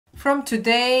From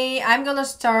today, I'm gonna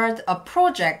start a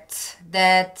project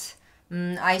that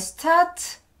I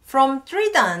start from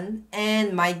 3 dan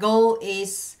and my goal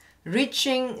is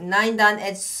reaching 9 dan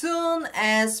as soon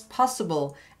as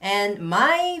possible. And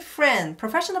my friend,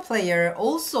 professional player,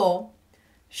 also,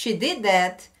 she did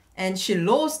that and she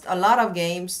lost a lot of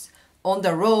games on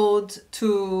the road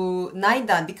to 9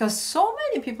 dan because so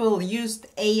many people used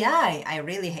AI. I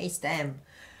really hate them.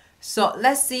 So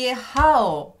let's see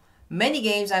how many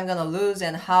games I'm gonna lose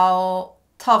and how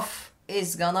tough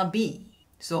it's gonna be.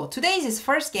 So today is his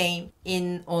first game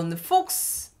on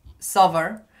Fox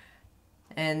server.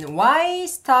 And why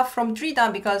start from 3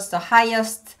 dan? Because the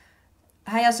highest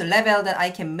level that I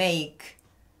can make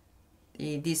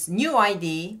this new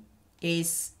ID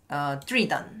is 3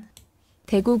 dan.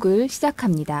 대국을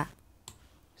시작합니다.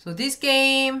 So this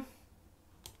game,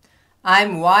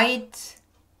 I'm white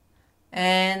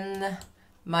and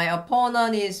my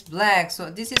opponent is black.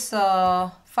 So this is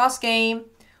a fast game.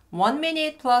 1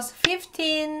 minute plus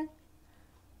 15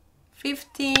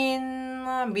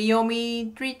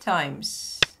 Miyomi 3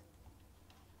 times.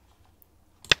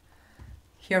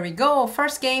 Here we go.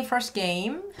 First game.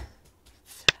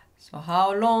 So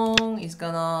how long is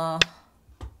gonna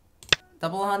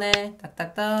double 하네.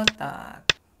 딱딱딱딱.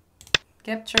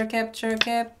 Capture.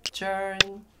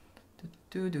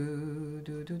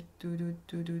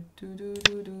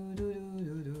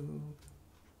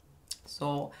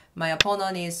 So my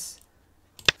opponent is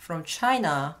from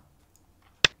China,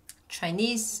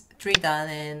 Chinese 3 dan,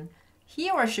 and he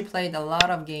or she played a lot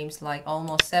of games, like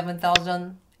almost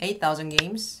 7,000, 8,000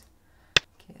 games.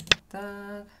 Okay,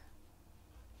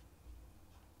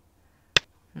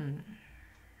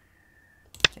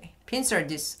 okay, pincer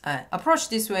this, approach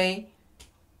this way.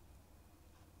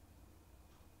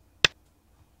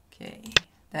 Okay,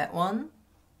 that one.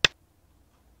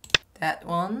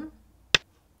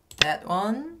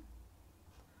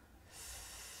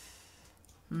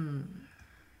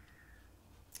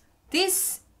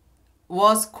 This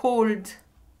was called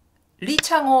Lee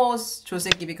Chang-ho's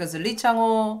joseki because Lee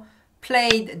Chang-ho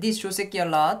played this joseki a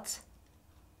lot.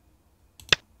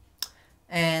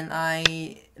 And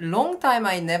long time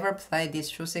I never played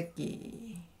this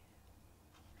joseki.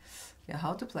 Yeah,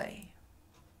 how to play?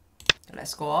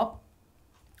 Let's go up.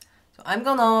 So I'm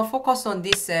gonna focus on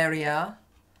this area.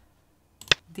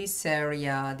 This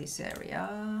area.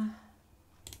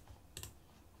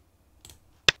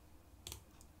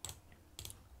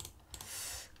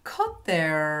 Cut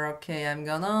there. Okay, I'm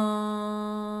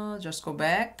gonna just go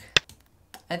back.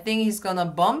 I think he's gonna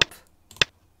bump.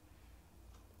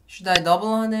 Should I double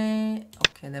on it?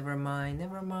 Okay, never mind.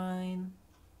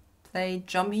 Play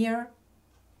jump here.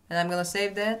 And I'm gonna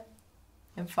save that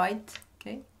and fight.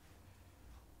 Okay.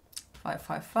 Fight.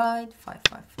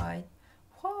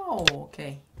 Whoa,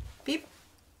 okay. Beep.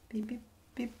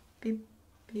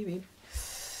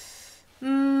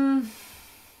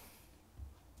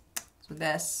 So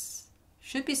that's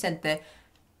should be sent there.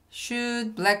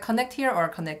 Should black connect here or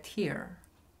connect here?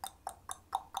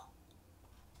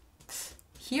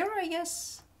 Here, I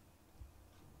guess.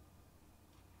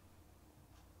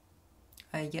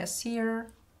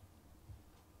 Here.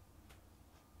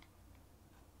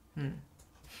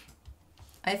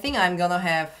 I think I'm gonna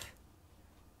have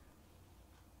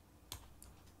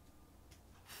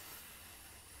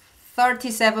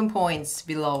 37 points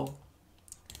below.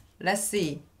 Let's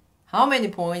see how many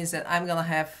points that I'm gonna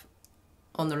have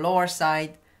on the lower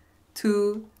side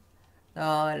to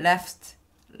the left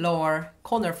lower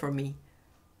corner for me.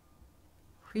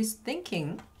 Who's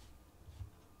thinking?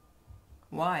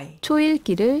 Why?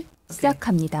 초읽기를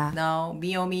시작합니다. Now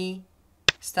Miyomi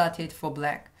started for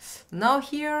black. Now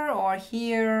here or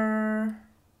here?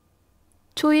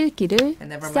 초읽기를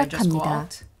Never mind, just go 시작합니다.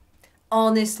 out.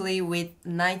 Honestly, with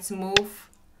knight's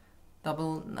move,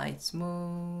 double knight's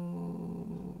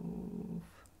move.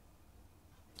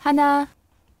 하나,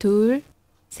 둘,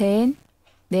 셋,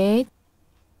 넷,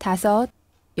 다섯,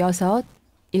 여섯,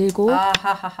 일곱.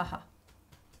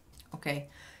 Okay.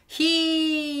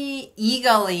 He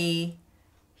eagerly,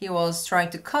 he was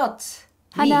trying to cut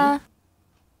하나, me.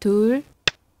 둘.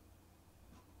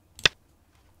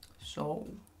 So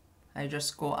I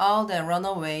just go out and run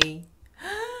away.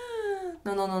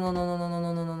 No.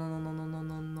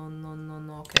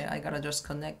 Okay, I gotta just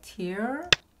connect here.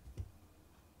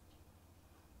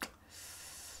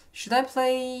 Should I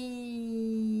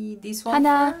play this one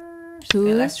하나, first? 둘.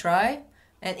 Okay, let's try.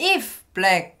 And if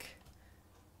black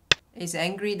is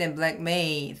angry, then black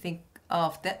may think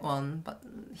of that one, but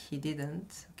he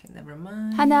didn't. Okay, never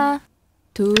mind. 하나,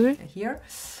 둘. Okay, here.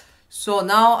 So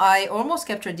now I almost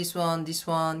captured this one. This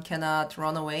one cannot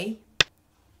run away.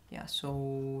 Yeah,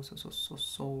 so.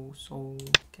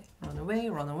 Okay, run away,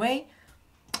 run away.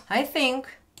 I think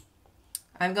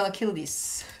I'm gonna kill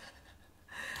this.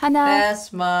 하나,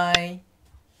 That's my...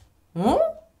 Huh?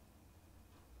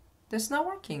 That's not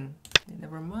working. Okay,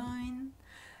 never mind.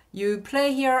 You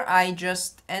play here, I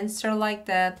just answer like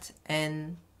that,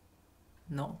 and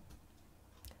no.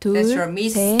 That's your 둘,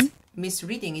 셋,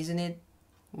 misreading, isn't it?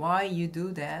 Why you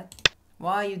do that?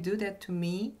 Why you do that to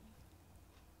me?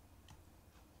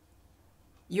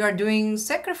 You are doing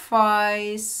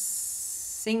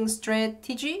sacrificing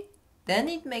strategy? Then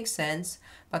it makes sense.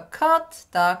 But cut,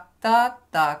 tak, tak,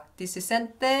 tak. This is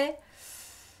sente.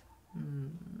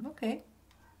 Okay.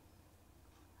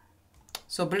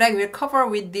 So black will cover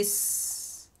with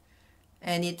this,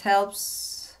 and it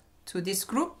helps to this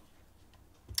group,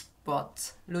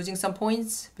 but losing some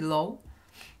points below.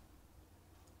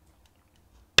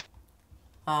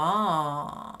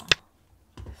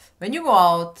 When you go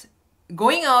out,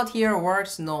 going out here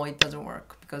works? No, it doesn't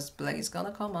work because black is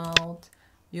gonna come out.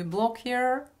 You block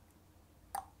here.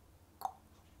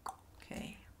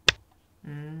 Okay.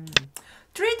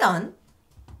 3 done.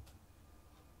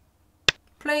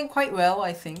 Playing quite well,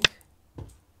 I think.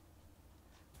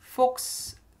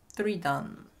 Fox 3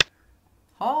 done.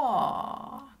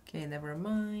 Okay, never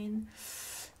mind.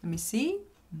 Let me see.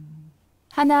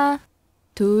 하나,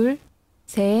 둘,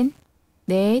 셋,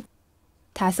 넷,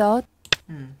 다섯.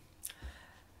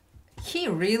 He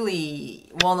really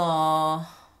wanna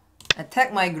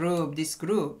attack my group. This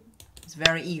group is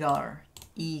very eager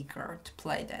to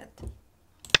play that.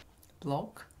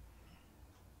 Block.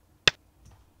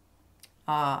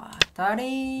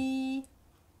 다리.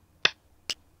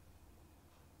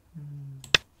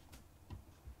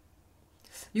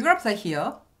 You gotta play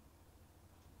here.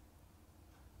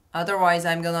 Otherwise,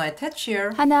 I'm gonna attach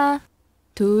here. 하나,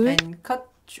 둘, and cut.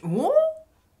 What?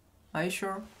 Are you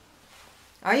sure?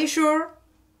 Are you sure?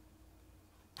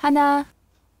 하나,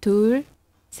 둘,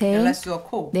 Okay, 셋, let's do a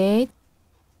call. 넷,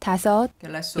 다섯,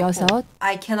 Okay, let's do a 여섯. call.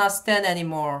 I cannot stand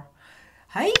anymore.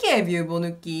 I gave you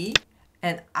보누기,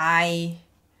 and I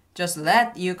just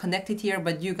let you connect it here,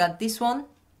 but you got this one.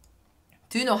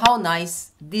 Do you know how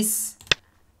nice this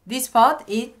part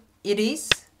it is?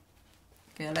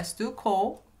 Okay, let's do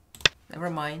call. Never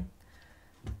mind.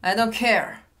 I don't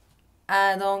care.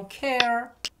 I don't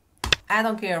care. I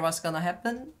don't care what's gonna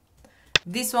happen.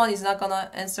 This one is not gonna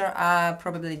answer.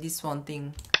 Probably this one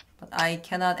thing. But I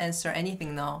cannot answer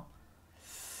anything now.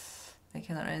 I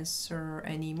cannot answer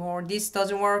anymore. This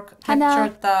doesn't work. 하나,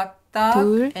 Capture, tak, tak,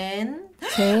 둘, and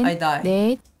셋, I die.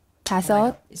 넷, Oh my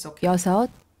다섯, God, it's okay. 여섯,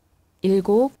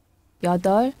 일곱,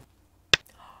 여덟.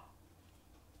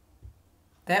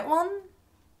 That one?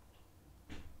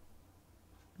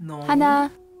 No.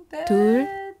 하나, that 둘,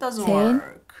 doesn't 셋,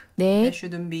 work. 넷, That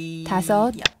shouldn't be.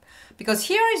 다섯. Yeah. Because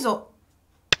here is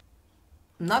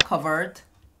not covered.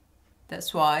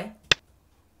 That's why.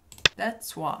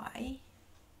 That's why.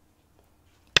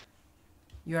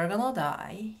 You are gonna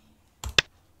die.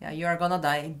 Yeah, you are gonna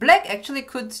die. Black actually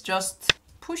could just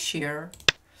push here.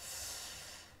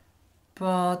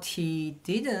 But he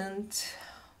didn't.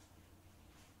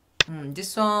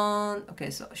 This one. Okay,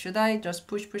 so should I just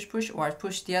push or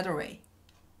push the other way?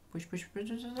 Push.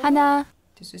 하나,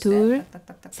 This is 둘, that. Tak,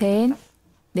 tak, tak, tak, 셋, tak.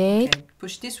 넷, Okay,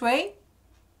 push this way.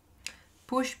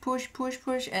 Push,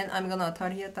 and I'm gonna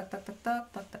attack here. Tak.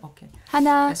 Okay,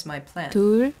 하나, that's my plan.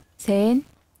 둘, 셋,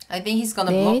 I think he's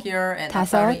gonna 넷, block here and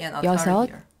다섯, Atari 여섯,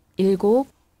 here. 일곱,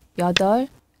 여덟.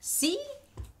 See?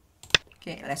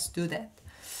 Okay, let's do that.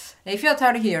 If you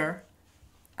Atari here,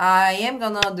 I am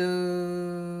gonna do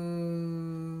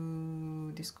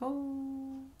this go.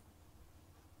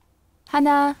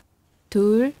 하나,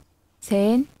 둘,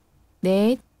 셋,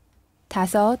 넷,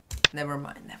 다섯. Never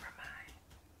mind.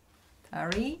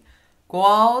 Atari, go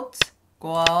out,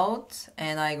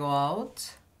 and I go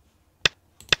out.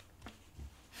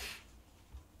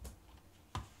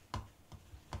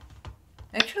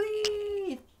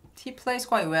 Actually, he plays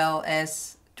quite well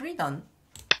as 3 done.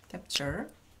 Capture.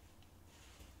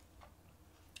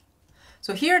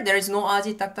 So here there is no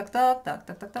aji. Tak.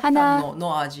 하나, No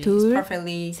aji. 둘, It's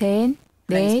perfectly. 셋, It's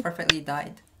넷, perfectly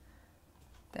died.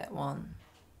 That one.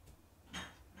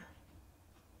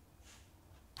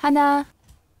 하나,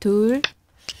 둘,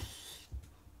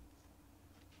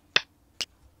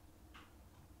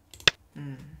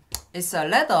 It's a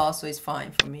leather, so it's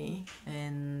fine for me.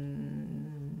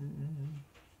 And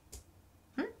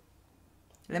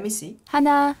let me see.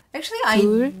 하나, Actually,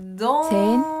 둘, I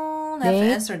don't have to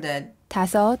넷, answer that.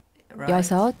 다섯, Right.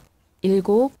 여섯,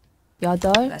 일곱,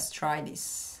 여덟. Let's try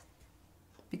this.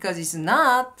 Because it's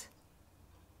not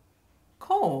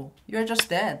Oh, you're just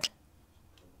dead.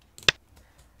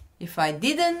 If I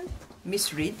didn't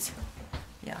misread,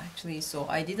 yeah, actually, so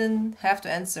I didn't have to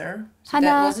answer. So that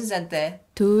하나, wasn't Sente.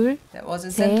 둘, That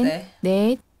wasn't 셋, Sente.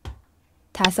 넷,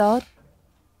 다섯.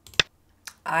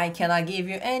 I cannot give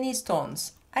you any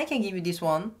stones. I can give you this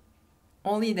one.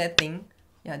 Only that thing.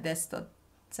 Yeah, that's the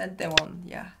Sente one.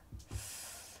 Yeah.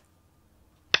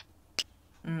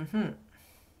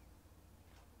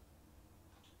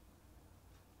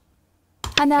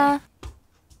 하나,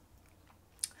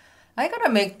 I gotta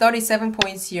make 37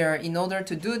 points here. In order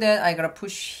to do that, I gotta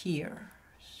push here.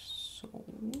 So,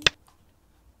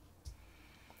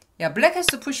 yeah, black has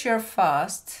to push here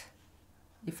fast.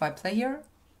 If I play here,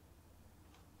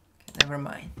 okay, never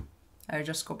mind. I'll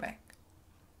just go back.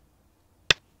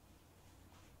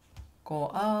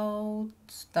 Go out,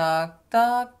 duck,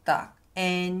 duck, duck,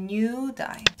 and you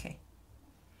die. Okay.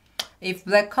 If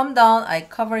black come down, I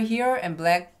cover here, and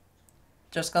black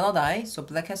just gonna die. So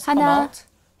black has to come 하나, out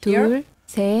here. 둘,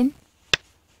 셋.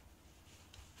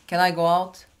 Can I go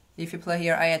out? If you play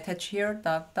here, I attach here.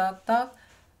 Duck, duck, duck,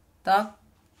 duck.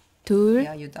 둘,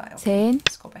 Yeah, you die. Okay, 셋.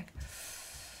 let's go back.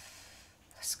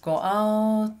 Let's go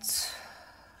out.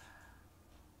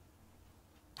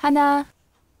 하나,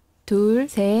 둘,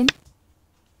 셋.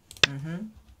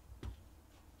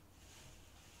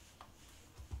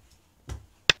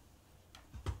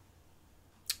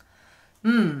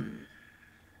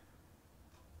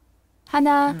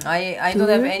 하나, I 둘, don't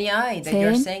have any eye that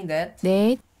you're 셋, saying that.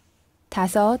 넷,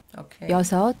 다섯, Okay.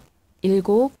 여섯,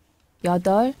 일곱,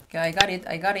 여덟. Okay, I got it.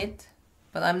 I got it.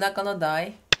 But I'm not gonna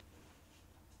die.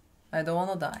 I don't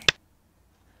wanna die.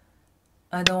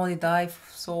 I don't wanna die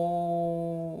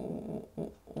so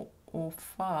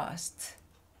fast.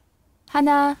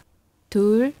 하나,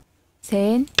 둘,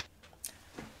 셋.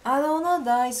 I don't wanna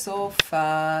die so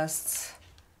fast.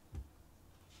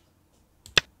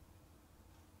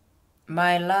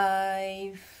 My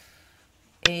life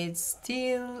is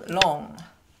still long.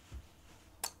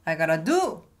 I gotta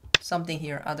do something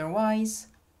here, otherwise.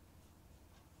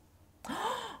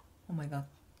 Oh my god.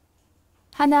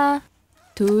 하나,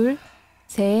 둘,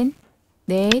 셋,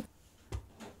 넷.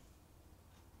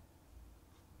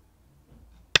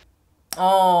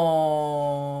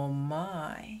 Oh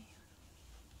my.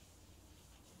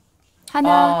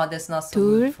 하나, Oh, that's not so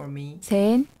둘, good for me.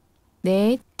 셋,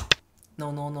 넷.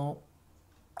 No, no, no.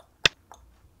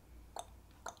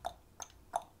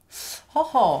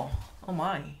 Hoho. Oh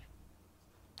my.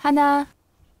 하나,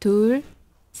 둘,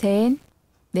 셋,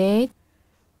 넷,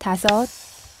 다섯.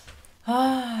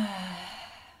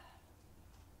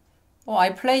 Oh, I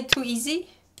played too easy?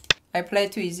 I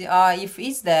played too easy. If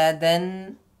it's that,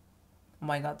 then... Oh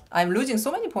my god. I'm losing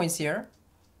so many points here.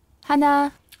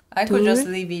 하나, I could 둘, just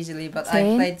leave easily, but I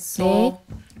셋, played so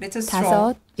little strong.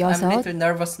 다섯, I'm 여섯. a little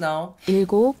nervous now.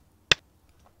 일곱.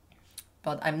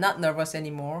 But I'm not nervous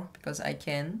anymore because I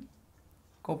can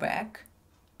go back.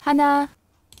 하나,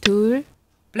 둘.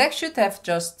 Black should have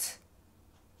just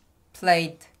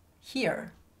played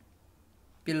here,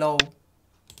 below.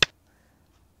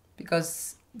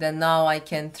 Because then now I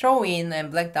can throw in and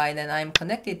black died and I'm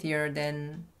connected here,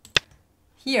 then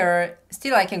here,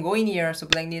 still I can go in here, so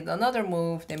black needs another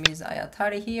move. That means I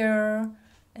Atari here,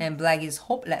 and black is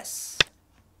hopeless.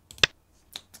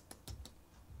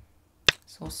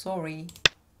 So sorry.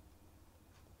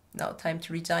 Now time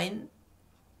to resign.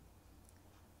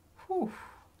 Whew.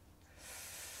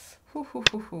 Whew, whew,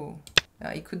 whew, whew.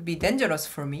 It could be dangerous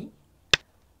for me.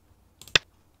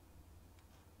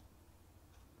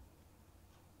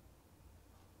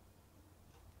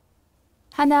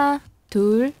 하나,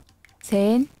 둘,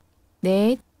 셋,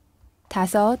 넷,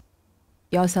 다섯,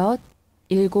 여섯,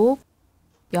 일곱,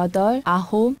 여덟,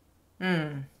 아홉.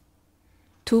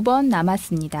 두 번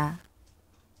남았습니다.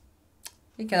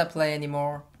 You cannot play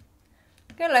anymore.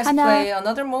 Okay, let's 하나, play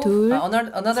another move. 둘,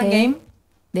 Another 셋, game.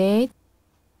 넷,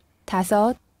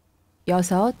 다섯,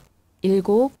 여섯,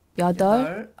 일곱,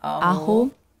 여덟,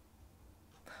 아홉.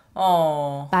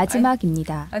 Oh,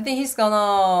 마지막입니다. I think he's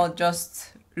gonna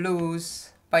just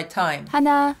lose by time.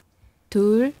 하나,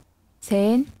 둘,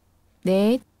 셋,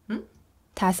 넷,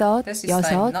 다섯, That's his time,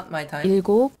 여섯, not my time.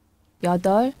 일곱,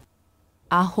 여덟,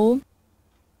 아홉.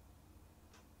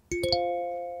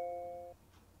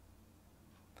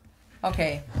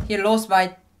 Okay, he lost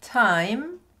by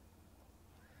time.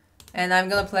 And I'm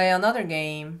gonna play another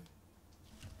game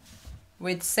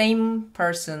with same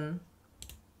person.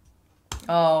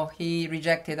 Oh, he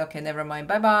rejected. Okay, never mind.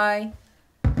 Bye-bye.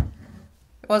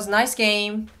 It was a nice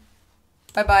game.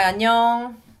 Bye-bye.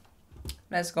 안녕.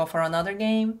 Let's go for another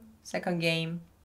game. Second game.